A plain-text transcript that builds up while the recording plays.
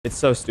It's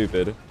so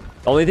stupid.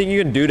 The only thing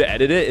you can do to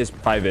edit it is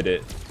private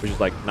it, which is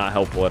like not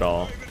helpful at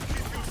all.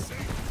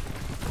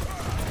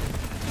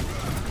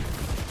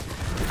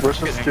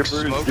 Russian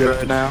skipper is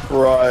good now.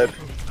 Right.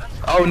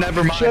 Oh,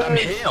 never mind. I'm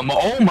him.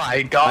 Oh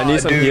my god. I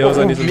need some dude. heals.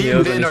 I need some Me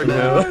heals. and Ben are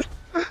them.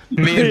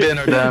 Me and Ben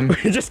are them.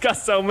 We just got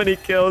so many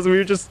kills.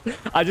 I just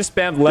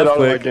spammed Get left out of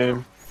my click.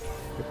 game.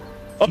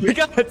 Oh, we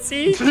got a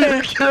T.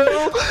 Kill.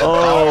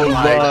 Oh my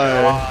my.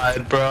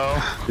 god, bro.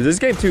 Is this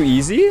game too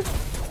easy?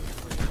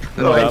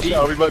 No, Yep.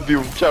 Chow, we might be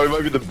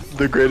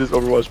the greatest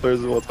Overwatch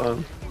players of all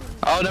time.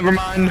 Oh, never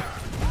mind.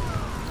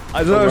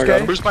 I don't know. my Okay.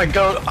 God. Where's my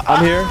goat?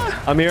 I'm here.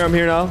 I'm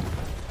here now.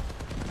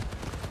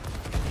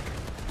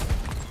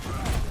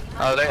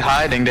 Oh, they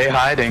hiding. They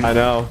hiding. I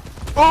know.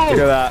 Oh,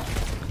 Look at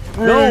that.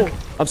 No.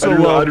 I'm so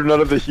low. I do not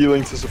have the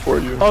healing to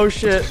support you. Oh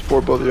shit.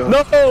 Support both of you.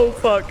 No,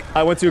 fuck.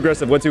 I went too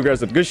aggressive.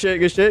 Good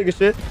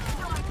shit.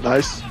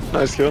 Nice.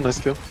 Nice kill. Nice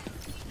kill.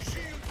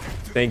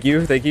 Thank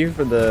you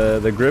for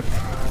the grip.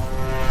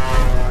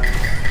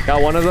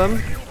 Got one of them.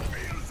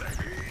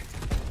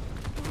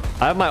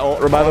 I have my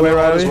ult, by the way,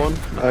 Riley.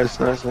 Nice.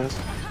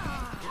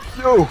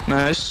 Yo.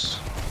 Nice.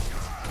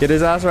 Get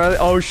his ass, Riley.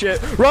 Oh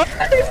shit. Run!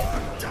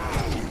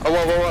 Oh,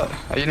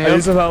 what? You I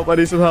need some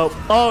help.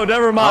 Oh,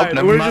 never mind.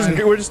 never mind.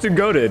 We're just too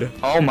goated.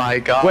 Oh my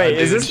god. Wait, dude.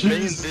 is this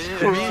me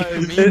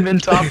and Ben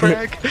top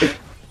rank?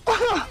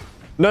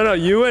 No,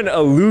 you and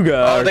Aluga.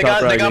 Oh, are they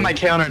top got ragging. my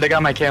counter. They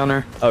got my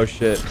counter. Oh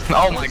shit.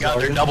 Oh my god,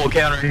 they're double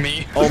countering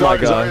me. Oh my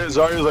god.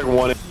 Zarya's like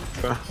 1.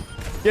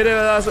 Get in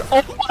ass.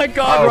 Oh my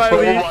god,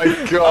 Riley. Oh my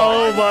god.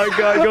 Oh my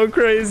god, go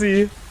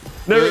crazy.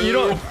 Never. You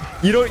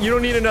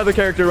don't need another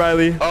character,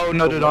 Riley. Oh,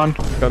 no, dude, on.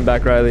 Come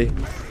back, Riley.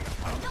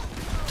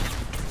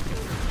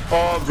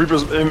 Oh,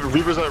 Reaper's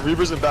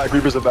in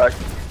back.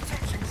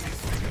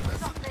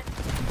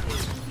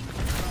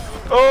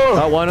 Oh,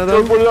 Got one of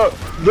them. Put it up.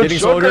 The Getting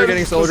soldier, Junkrat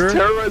getting is soldier.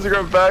 terrorizing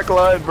our back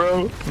line, bro.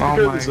 Oh Look my.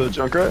 at this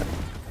Junkrat.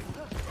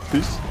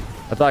 Peace.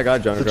 I thought I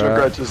got The Junkrat.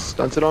 Junkrat just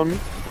stunted on me.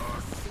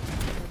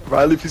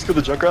 Riley, please kill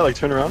the Junkrat. Like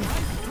turn around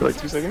for like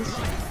 2 seconds.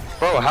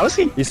 Bro, how is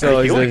he He's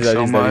healing dead.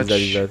 so much?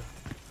 He's dead.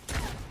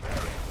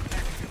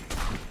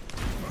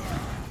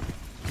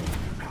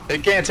 They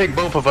can't take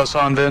both of us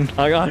on, Ben.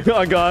 Oh god.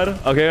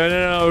 Okay,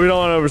 no, we don't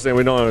want to overstand.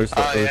 We don't want to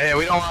Oh, overstand. yeah,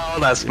 we don't want all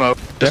that smoke.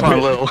 Just want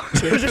a little.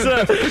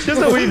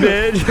 just a wee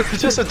bit.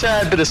 Just a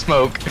tad bit of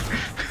smoke.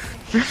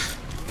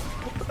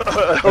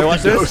 Hey,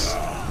 watch this.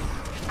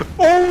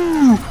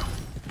 Oh!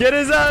 Get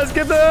his ass!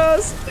 Get the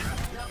ass!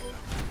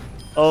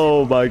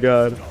 Oh my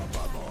god.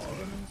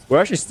 We're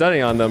actually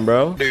stunning on them,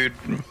 bro. Dude,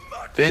 Ben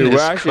Dude, is we're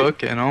actually-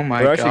 cooking. Oh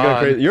my We're actually going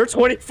god. crazy. You're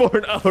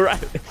 24-0,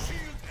 right?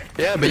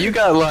 Yeah, but you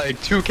got like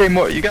 2k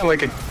more. You got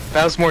like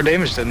 1,000 more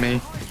damage than me.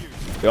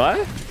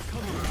 What?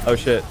 Oh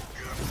shit.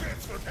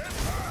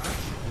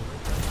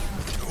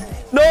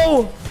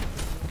 No!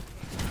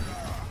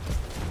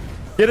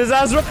 Get his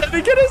ass,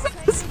 Riley! Get his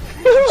ass!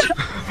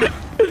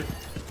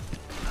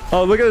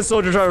 Oh, look at the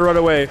soldier trying to run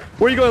away.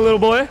 Where are you going, little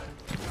boy?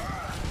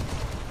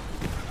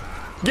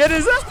 Get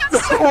his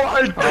ass!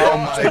 Oh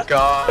my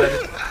god.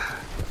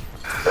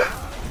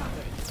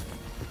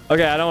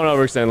 Okay, I don't want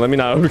to overextend. Let me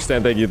not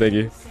overextend. Thank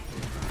you.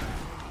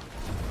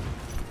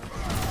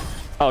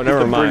 Oh,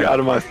 never mind. Out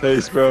of my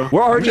face, bro.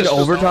 We're already in just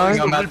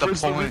overtime. I'm at the The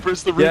point.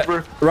 Reaper.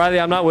 Yeah, Riley,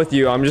 I'm not with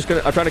you. I'm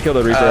trying to kill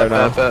the Reaper right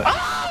now.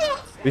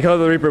 We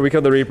killed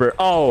the Reaper.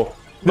 Oh,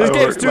 this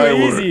game's too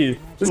easy.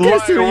 This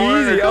game's too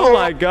easy. Oh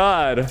my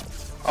god.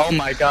 Oh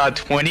my god,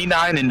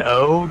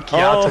 29-0.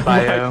 Oh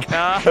my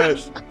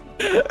gosh.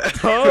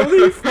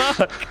 Holy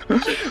fuck.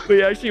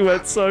 We actually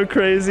went so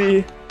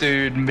crazy.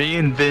 Dude, me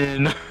and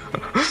Ben.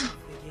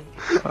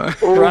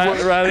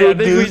 Riley, I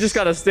think we just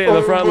gotta stay in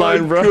the front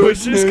line, bro. We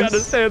just gotta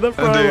stay in the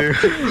front.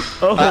 Dude.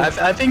 Oh.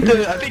 I think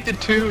the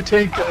 2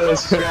 tank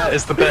strat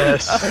is the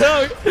best.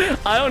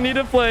 I don't need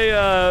to play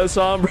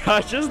Sombra.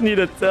 I just need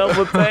to tell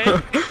the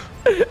tank.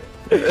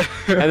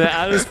 And then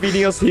Adam's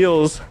feeding us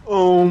heals.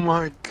 Oh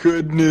my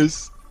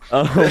goodness.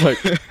 Oh my.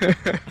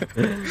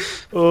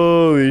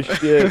 Holy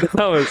shit.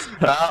 That was.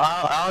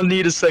 I'll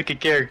need a second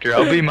character.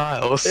 I'll be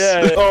Miles.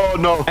 Yeah. Oh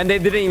no. And they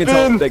didn't even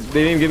tell. They didn't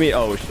even give me.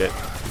 Oh shit.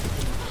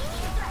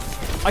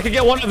 I could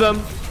get one of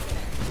them.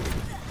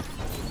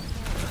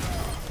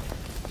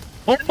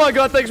 Oh my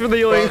god, thanks for the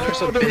healing. Bro,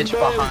 there's a bitch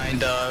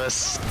behind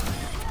us.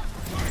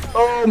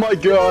 Oh my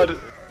god.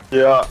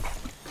 Yeah.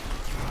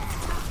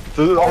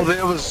 Oh, they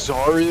have a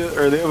Zarya,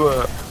 or they have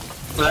a...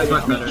 That's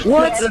much better.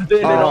 What?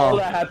 And all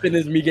that happened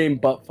is me getting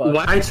butt fucked.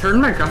 I turned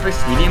my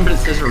graphics medium, but it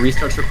says a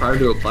restart's required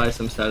to apply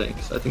some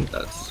settings. I think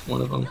that's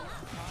one of them.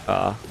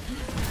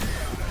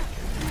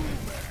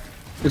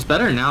 It's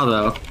better now,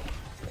 though.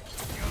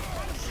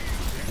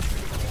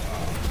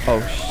 Oh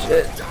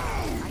shit.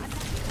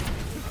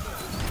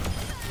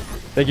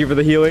 Thank you for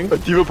the healing.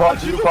 Diva pop.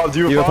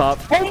 Diva pop.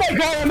 Oh my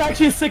god, I'm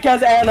actually a sick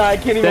ass Anna. I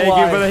can't even Thank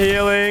lie. you for the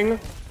healing.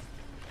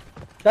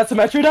 That's a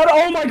Metro Dad.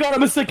 Oh my god,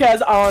 I'm a sick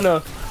ass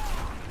Anna.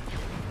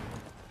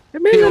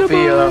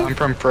 POV, I'm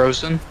from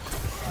Frozen.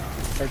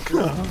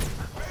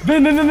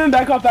 Vin,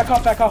 back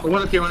off.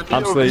 One up here, one up here.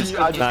 I'm sleep.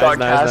 I just Nice, got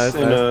nice, cast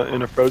nice,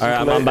 in a frozen. All right,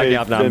 I'm play. backing Hey,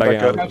 up now. Vin, I'm backing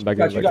back up. I'm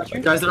backing up. Got you.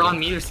 Guys, they're on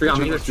me. There's 3 on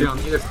me. There's 3 on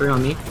me. There's 3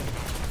 on me.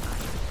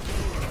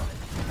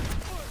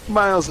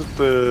 Miles at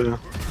the.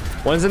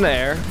 One's in the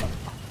air.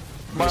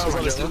 Miles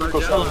on the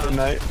typical start of the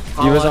night.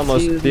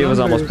 Diva's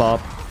almost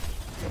popped.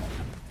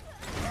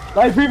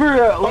 Life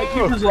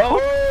Reaver's low.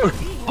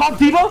 Pop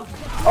Diva.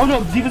 Oh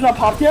no, Diva's not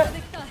popped yet.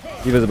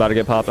 Diva's about to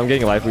get popped. I'm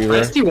getting Life Weaver.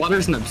 Ice-T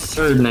Water's an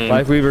absurd name.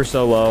 Life Weaver's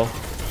so low.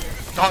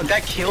 Dog,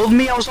 that killed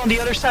me. I was on the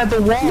other side of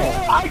the wall.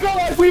 I go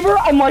Life Weaver.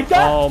 I'm like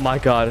that. Oh my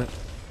god.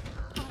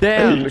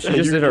 Damn, Hey, she hey,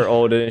 just you- did her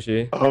ult, didn't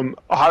she?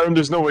 Hiram,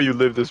 there's no way you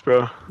live this,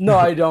 bro. No,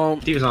 I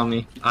don't. He was on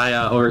me. I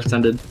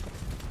overextended.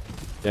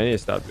 Yeah, I need to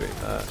stop doing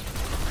that.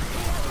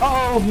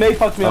 Oh, May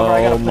fucked me over.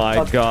 I Oh gotta my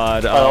flip top.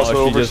 god. also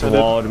Oh, she just overextended.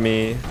 walled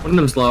me. One of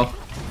them's low.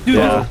 Dude,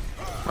 Yeah.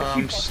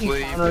 I'm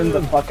sleeping. countering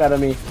the fuck out of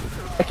me. I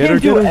her,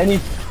 can't do get her. any.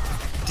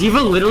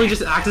 Diva literally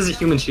just acts as a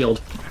human shield.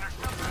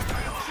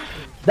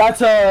 That's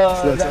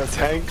That's a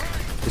tank.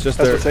 It's just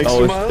That's their. what takes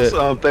Oh, you, Miles.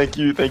 shit.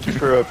 Thank you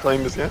for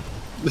playing this game.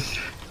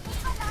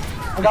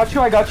 I got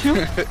you.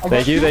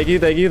 Thank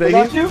you. I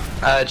got you.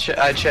 I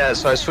chat,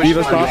 so I switched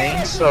Diva's my top.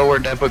 main, so we're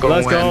definitely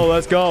going to win.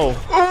 Let's go.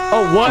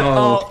 Oh, what?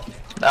 Oh,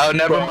 Oh,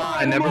 never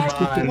mind.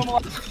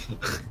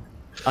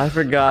 I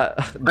forgot.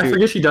 I Dude,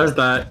 forget she does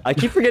that. I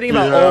keep forgetting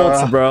about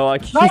Yeah. ults, bro. I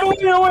keep.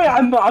 No way.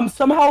 I'm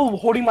somehow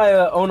holding my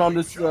own on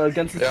this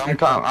against this. Yeah,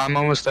 I'm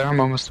almost there.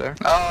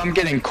 Oh, I'm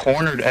getting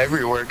cornered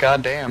everywhere.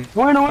 Goddamn.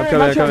 No, I coming,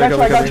 got you.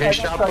 coming. I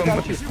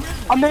got you.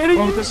 I'm landing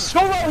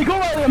you. Go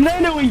Riley. I'm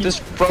landing you. This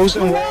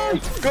frozen wall.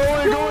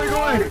 Going.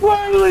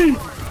 Riley.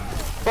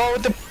 Oh,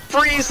 with the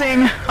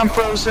freezing. I'm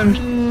frozen.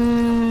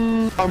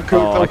 I'm cooked.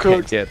 Oh, I I'm can't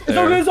cooked. get It's there.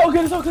 all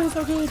good.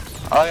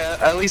 Oh yeah,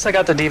 at least I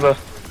got the diva.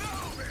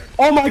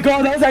 Oh my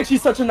god, that was actually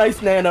such a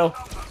nice nano.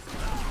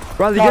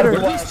 Riley, get her.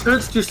 These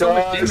turrets do so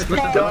much damage.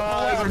 What the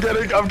hell?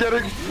 Guys, I'm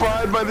getting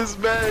fried by this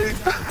May.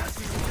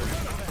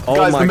 Oh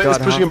Guys, my the May is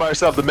god. pushing it by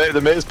herself. The May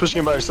is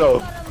pushing it by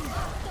herself.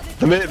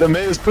 The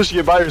May is pushing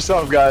it by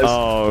herself, guys.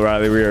 Oh,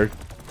 Riley, weird.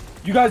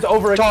 You guys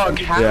overextended Dog,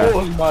 how-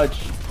 so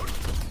much.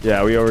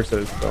 Yeah, we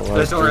overstood so much.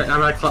 That's alright. I'm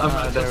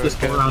gonna there we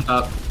just go go. around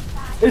top.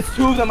 It's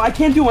 2 of them. I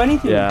can't do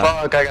anything. Yeah.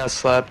 Fuck, I got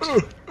slapped.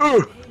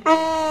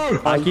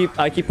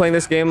 I keep playing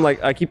this game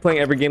like I keep playing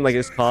every game like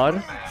it's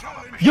COD.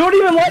 You don't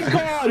even like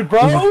God,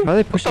 bro. How are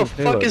they pushing? What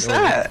the fuck is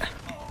that?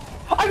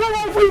 I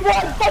got Life Reaver.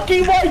 I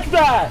fucking like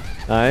that.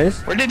 Nice.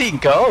 Where did he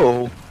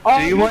go?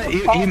 Did he want?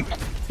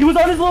 He was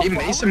on his little. He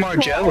Mason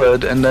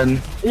Margella'd and then.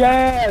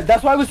 Yeah.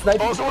 That's why I was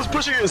sniping. Oh, someone's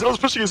pushing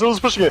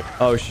it.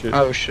 Oh shit.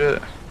 Oh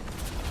shit.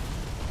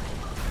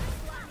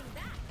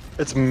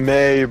 It's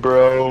May,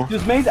 bro.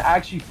 This May's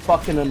actually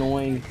fucking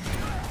annoying.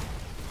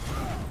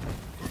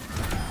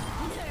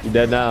 You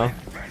dead now.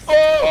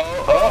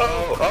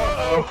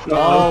 Oh.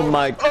 Oh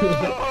my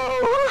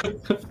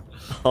god.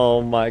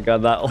 Oh my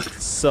god, that was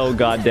so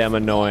goddamn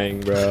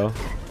annoying, bro.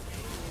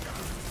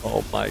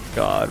 Oh my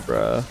god,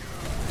 bro.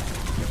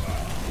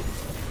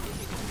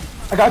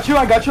 I got you.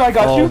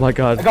 Oh my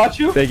god. I got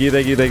you. Thank you.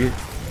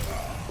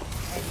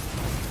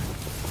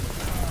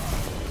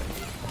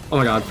 Oh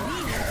my god.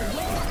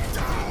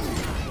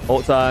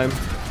 Ult time.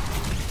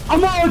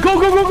 I'm on.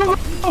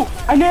 Go.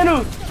 I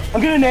nano.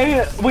 I'm gonna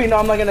nano it. Wait, no,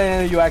 I'm not gonna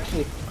nano you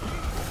actually.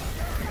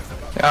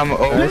 I'm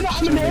over. I'm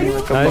gonna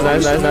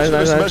nano you.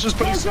 Nice. Smash is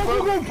putting super.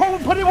 Go.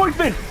 Put it work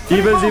bin.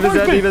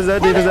 Diva's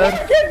dead.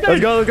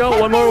 Let's go.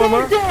 One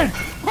more.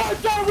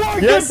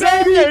 Yes,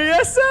 sir.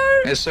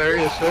 Yes sir.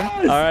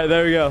 All right,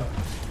 there we go.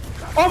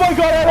 Oh my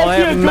god, I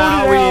have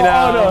Maui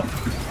now.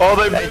 Oh,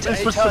 they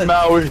switched to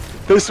Maui.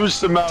 They switched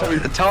to Maui.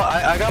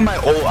 I got my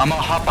ult. I'm gonna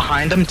hop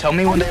behind him. Tell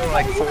me when they were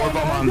like 4 of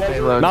them on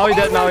payload. Maui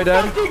dead.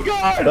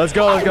 Let's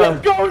go.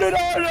 I'm goated,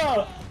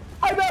 Arna.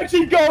 I'm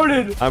actually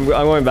goated. I'm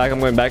going back.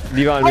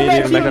 Diva on me. I'm Diva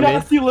actually back a on me.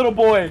 nasty little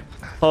boy.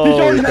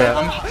 Holy Did crap.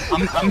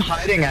 I'm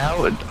hiding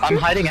out.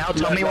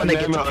 Tell me when they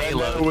get to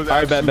payload.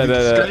 Alright, bet.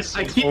 Guys,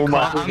 I keep I'm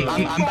about to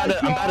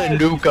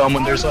nuke them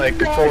when there's like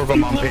 4 of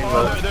them on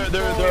payload.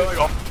 They're like,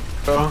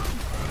 oh.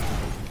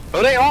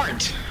 Oh, they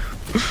aren't.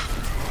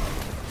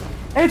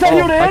 Anytime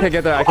you're I in. can't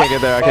get there. I can't get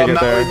there.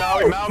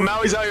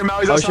 Maui's out here.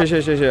 Maui's Oh outside.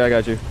 shit. I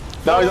got you.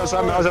 Maui's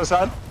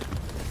outside.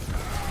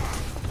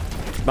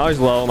 Maui's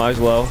low. Nice.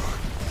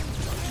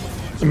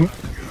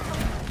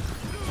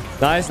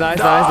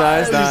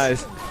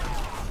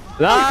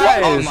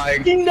 Oh my.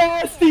 Fucking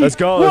nasty. Let's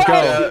go.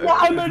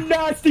 I'm a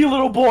nasty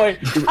little boy.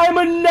 Did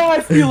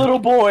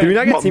we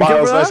not get team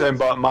kill for Miles,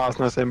 that? Miles,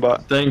 nice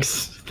aimbot.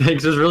 Thanks.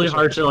 It's really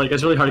hard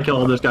to kill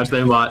all those guys.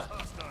 They bot.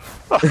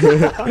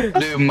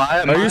 Dude,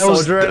 Miles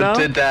soldier right now?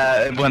 did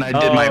that when I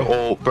did my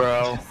ult,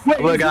 bro. Wait,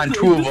 I would've gotten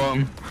 2 of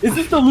them. Is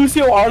this the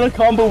Lucio Arna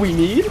combo we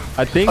need?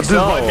 I think This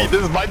so.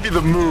 might be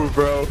the move,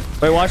 bro.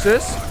 Wait, watch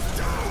this.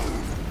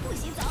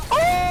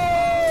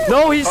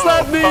 No, he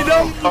slapped me.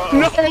 No.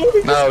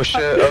 Oh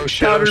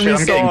shit. I'm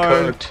getting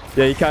cooked.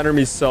 Yeah, he countered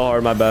me so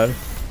hard. My bad.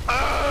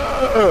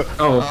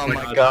 Oh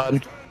my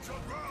god.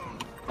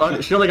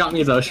 She only got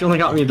me though.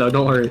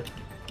 Don't worry.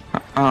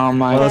 Oh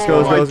my. Let's go,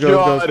 let's go, let's go,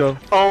 let's go,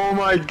 let's go. Oh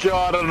my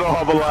god, I don't know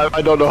how I'm alive.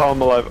 I don't know how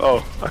I'm alive.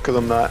 Oh, because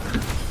I'm not.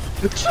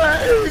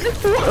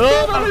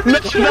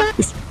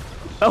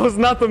 That was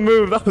not the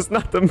move. That was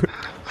not the move.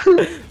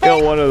 I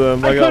got one of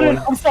them. I got couldn't.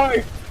 one. I'm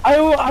sorry. I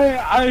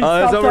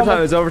It's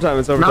overtime. It's overtime.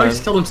 It's Now overtime. he's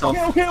killed himself.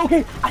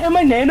 Okay. I have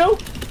my nano.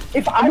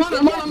 If I'm on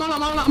it.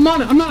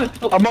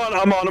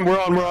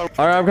 We're on. All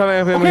right, I'm coming.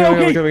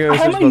 Okay. I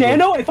have my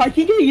nano. If I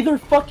can get either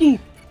fucking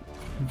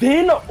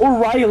Vin or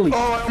Riley.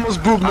 Oh, I almost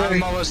booped I'm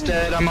me. almost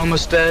dead. I'm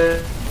almost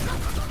dead.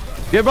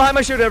 Get behind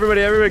my shoot,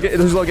 everybody. Get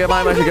behind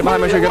my shoot. Get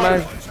behind my shoot. Get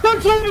behind.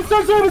 Start slamming.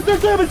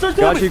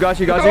 Got you.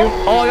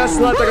 Oh, I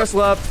got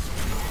slept.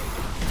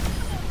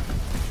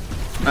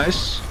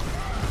 Nice.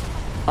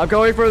 I'm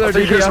going for the I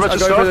think you're DPS. supposed I'm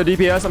to going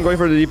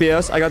for the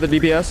DPS. I got the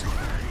DPS.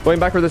 Going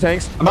back for the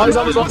tanks. Mine's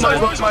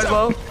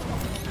low.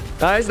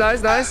 Nice.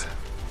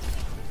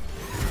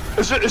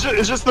 It's just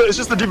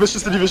the diva.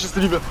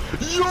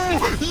 Yo!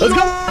 Let's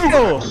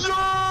go.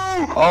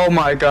 Oh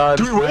my god.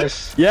 Do we win?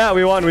 Nice. Yeah,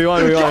 we won. Easy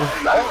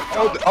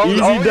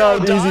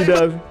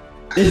dub.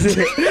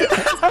 Easy.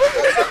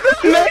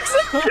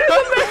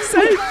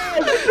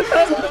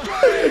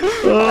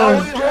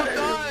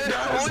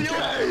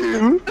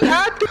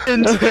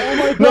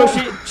 No,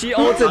 she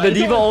ulted. The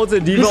diva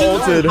ulted.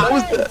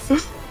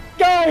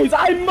 Guys,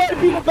 I might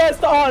be the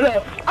best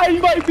Ana.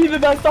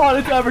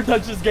 To ever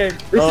touch this game.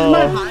 This is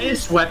my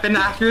highest weapon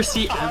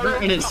accuracy ever,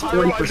 and it's I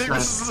think 40%. this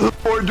is the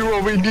support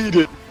duo we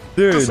needed.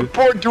 The Dude.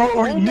 support duo we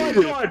Oh my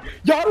needed. god.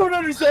 Y'all don't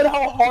understand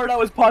how hard I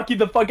was pocketing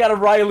the fuck out of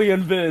Riley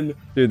and Vin.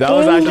 Dude, that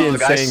was actually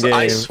Look, insane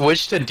I game.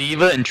 switched to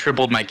Diva and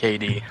tripled my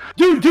KD.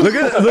 Dude. Look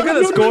at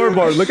the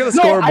scoreboard. Look at the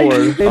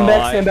scoreboard.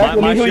 Stand back.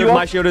 Let me heal you up.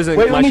 My shield is in.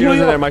 Wait, let My me shield heal is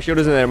you in there. up. My shield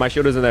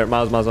is in there.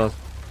 Miles.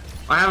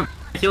 I have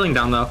healing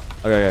down though.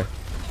 Okay.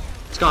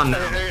 It's gone now.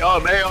 Hey,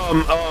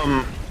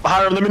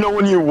 Hiram, let me know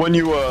when you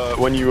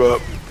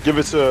give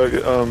it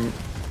to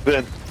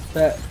Ben.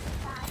 Bet.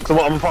 Cause I'm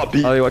gonna pop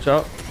B. Ollie, watch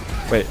out.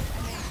 Wait.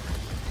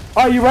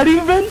 Are you ready,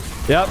 Vin?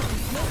 Yep.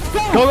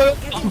 Go.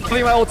 I'm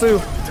putting my ult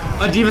too.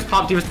 Diva's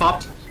popped. Diva's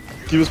pop.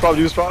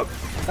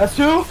 That's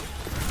two.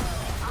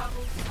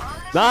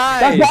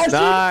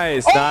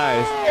 Nice.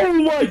 Oh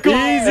my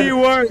god. Easy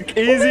work.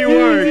 Easy.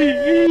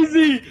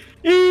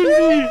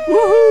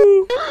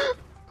 Woohoo.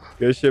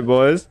 Good shit,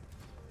 boys.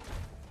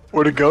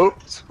 We're the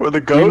goats. We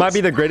might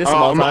be the greatest of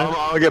all time.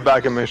 I'll get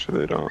back and make sure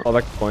they don't. All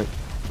back to point.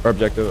 Or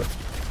objective.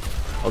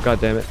 Oh god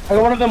damn it. I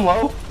got one of them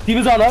low.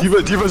 Diva's on us.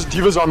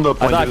 Diva's on the I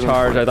point. thought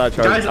charge.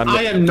 Guys,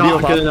 I am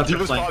not good enough to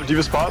Diva's play. pop.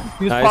 Diva's pop.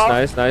 Diva's pop.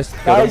 Nice.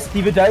 Guys,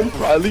 Diva dead.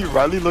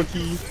 Riley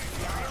looky.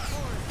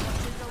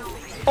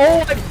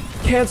 Oh, I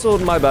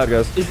canceled. My bad,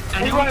 guys. Is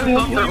anyone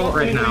up their ult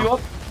right now?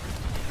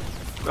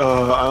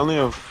 I only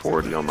have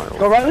 40 on my ult.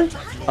 Go Riley.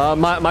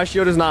 My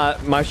shield is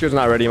not. My shield's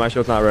not ready.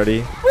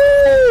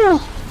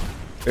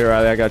 Here,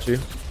 Riley, I got you.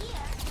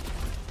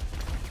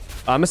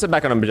 I'm gonna sit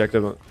back on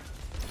objective.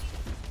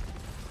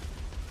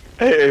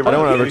 Hey, I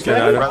don't want to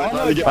overextend.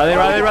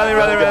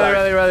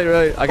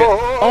 Riley. I got.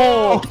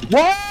 Oh,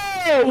 Whoa.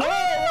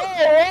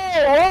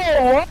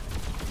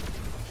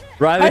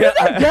 Riley. How did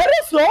that get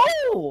us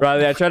all?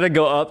 Riley, I tried to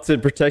go up to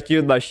protect you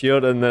with my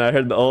shield, and then I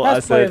heard the ult.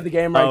 Best I play said, of the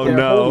game right "Oh there.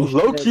 no!"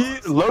 Holy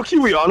Low key,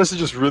 we honestly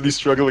just really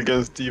struggle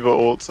against Diva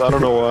ults. I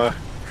don't know why.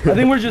 I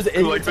think we're just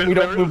idiots and we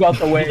don't move out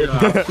the way.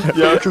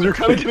 Yeah, because you're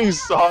kind of getting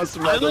sauced.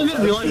 I don't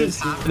even realize it's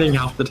happening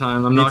half the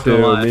time. I'm not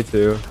gonna lie. Me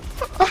too.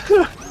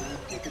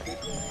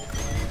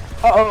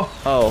 Uh-oh.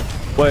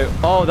 Oh, wait.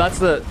 Oh, that's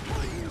the.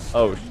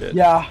 Oh shit.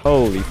 Yeah.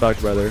 Holy fuck,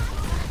 brother.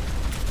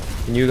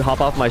 Can you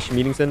hop off my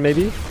meeting sim,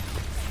 maybe?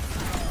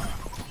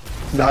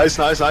 Nice.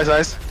 There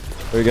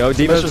we go.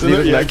 Diva's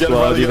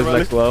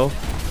next low.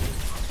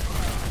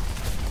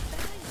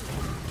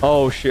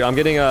 Oh shit, I'm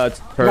getting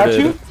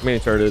turreted. I'm getting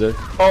turreted.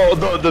 Oh,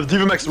 the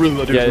Diva mech's really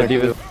low. Yeah, the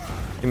Diva.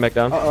 Mech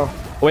down. Uh-oh.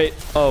 Wait.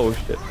 Oh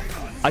shit.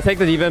 I take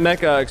the Diva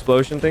mech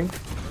explosion thing.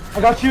 I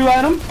got you,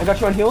 Adam. I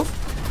got you on heals.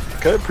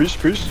 Okay, preach.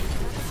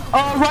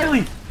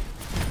 Riley.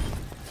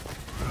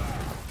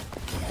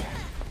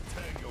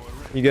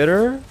 You get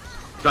her?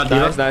 Got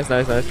Diva. Nice.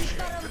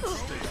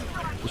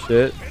 Good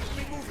shit.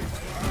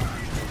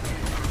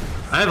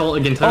 I have ult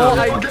against Oh,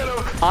 him.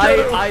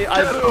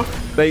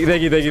 Thank you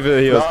for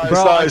the heals. Nice,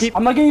 Bro, nice.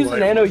 I'm not gonna use the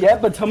nano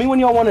yet, but tell me when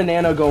y'all want a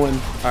nano going.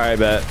 Alright,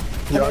 bet.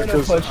 Yeah,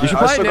 because You should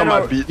I suck on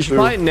my beat too.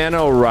 probably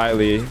nano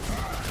Riley.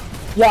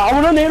 Yeah, I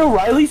want a nano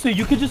Riley so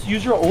you could just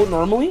use your ult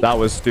normally. That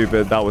was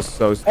stupid. That was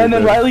so stupid. And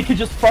then Riley could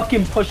just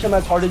fucking push him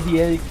as hard as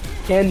he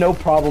can, no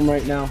problem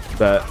right now.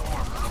 Bet.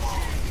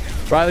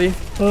 Riley?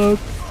 Oh,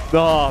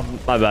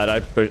 my bad. I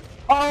pushed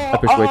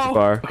way too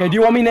far. Okay, do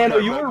you want me nano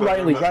you or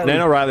Riley?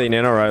 Nano Riley.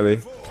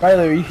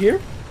 Riley, are you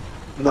here?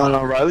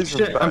 No, Riley's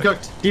Shit, back. I'm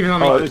cooked. Diva's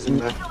on me. Riley's in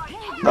there.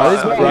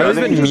 Riley's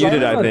been just-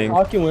 muted, I think.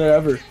 Talking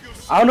whatever.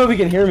 I don't know if he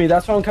can hear me.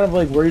 That's why I'm kind of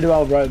like worried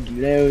about Riley.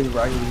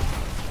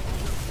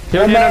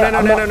 Nano.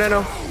 I'm not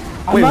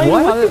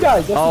even with you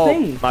guys. That's the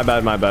thing. My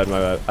bad. I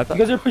You thought.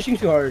 guys are pushing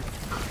too hard.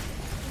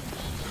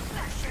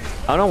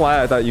 I don't know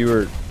why I thought you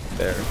were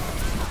there.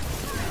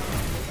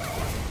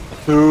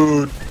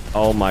 Dude.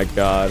 Oh my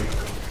god.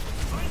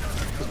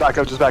 back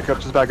up, just back up,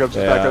 just back up, just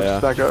Yeah, back up, yeah.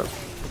 just back up.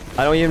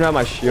 I don't even have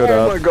my shield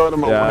Oh up. my god,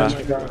 I'm Yeah,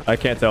 alive. I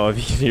can't tell if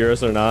you can hear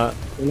us or not.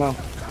 No.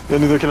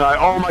 And neither can I.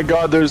 Oh my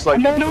god, there's like.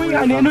 I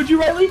nanoed you,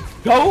 Riley.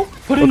 Go.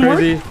 Put in Go work.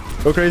 crazy.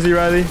 Go crazy,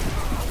 Riley.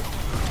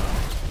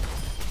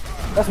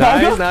 That's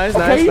Nice, Naga. nice,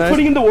 okay, nice, nice.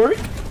 putting in the work.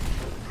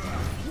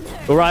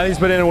 Go Riley's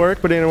put in work,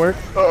 put in work.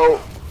 Oh.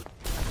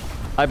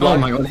 I Oh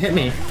blocked. my god, hit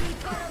me.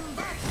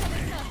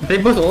 They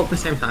both ult at the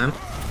same time.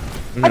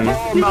 I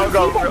put D.Va to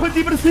sleep. I put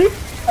D.Va to sleep.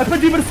 I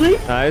put D.Va to sleep.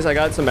 Nice, I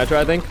got some Metro,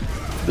 I think.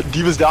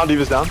 D.Va's down,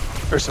 D.Va's down.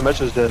 Or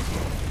Symmetra's dead.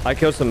 I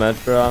killed some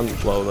Metro, I'm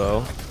low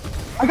though.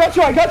 I got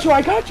you. I got you.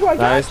 I got you. I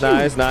got Nice, you.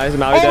 nice, nice.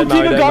 Maui Oh, dead,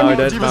 Maui D.Va dead, got Maui me.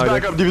 dead, D.Va's Maui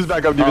back dead. up, D.Va's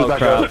back up, D.Va's Oh, back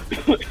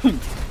crap.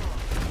 up.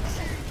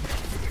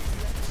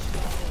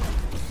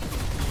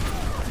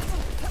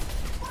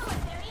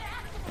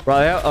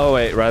 Riley, oh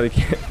wait, Riley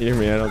can't hear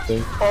me, I don't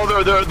think. Oh,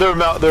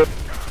 they're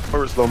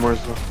more slow, more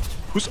slow.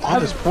 Who's on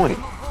this point?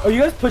 Are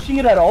you guys pushing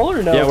it at all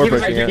or no? Yeah, we're Give it,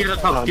 pushing give it. it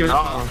a top, give it a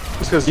top.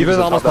 It's because D.Va's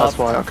almost that's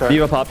popped. why, okay.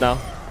 D.Va pop now.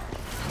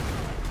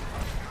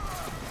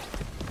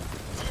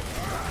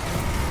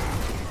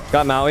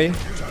 Got Maui.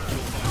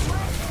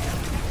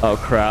 Oh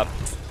crap.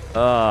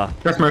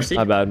 That's Mercy.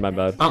 My bad, my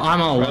bad.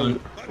 I'm all alone.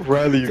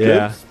 Riley, you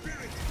Yeah,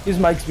 His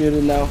mic's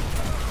muted now.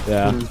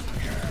 yeah.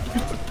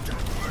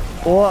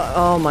 What?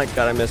 Oh my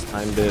god, I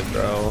mistimed it,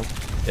 bro.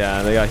 Yeah,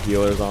 and they got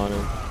healers on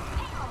him.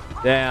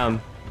 Damn.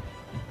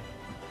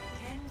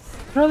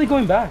 Where are they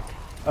going back?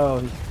 Oh,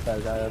 he's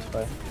that guy. That's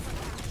why.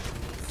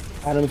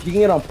 Adam, if you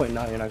can get on point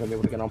now, you're not gonna be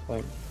able to get on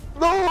point.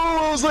 good?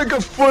 No, it was like a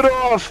foot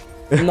off.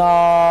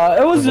 Nah,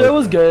 it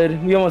was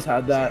good. We almost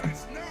had that.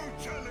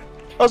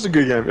 That was a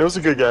good game. It was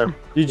a good game.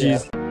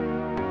 GG's.